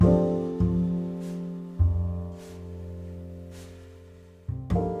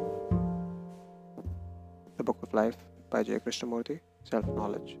The Book of Life by J. Krishnamurti.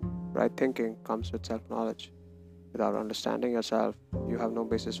 Self-knowledge. Right thinking comes with self-knowledge. Without understanding yourself, you have no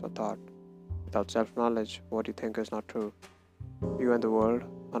basis for thought. Without self-knowledge, what you think is not true. You and the world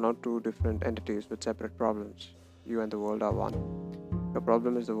are not two different entities with separate problems. You and the world are one. Your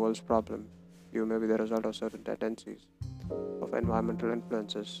problem is the world's problem. You may be the result of certain tendencies, of environmental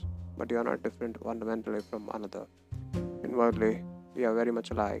influences, but you are not different fundamentally from another. Inwardly, we are very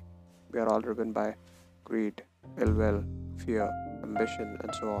much alike. We are all driven by greed, ill will, fear, ambition,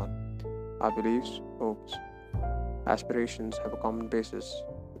 and so on. Our beliefs, hopes, aspirations have a common basis.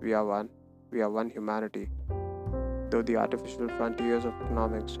 We are one. We are one humanity. Though the artificial frontiers of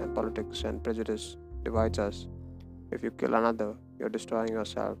economics and politics and prejudice divides us, if you kill another, you're destroying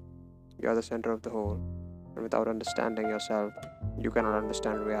yourself. You are the center of the whole, and without understanding yourself, you cannot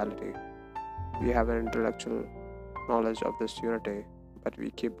understand reality. We have an intellectual knowledge of this unity, but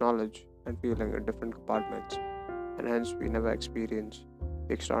we keep knowledge and feeling in different compartments, and hence we never experience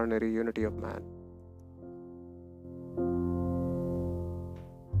the extraordinary unity of man.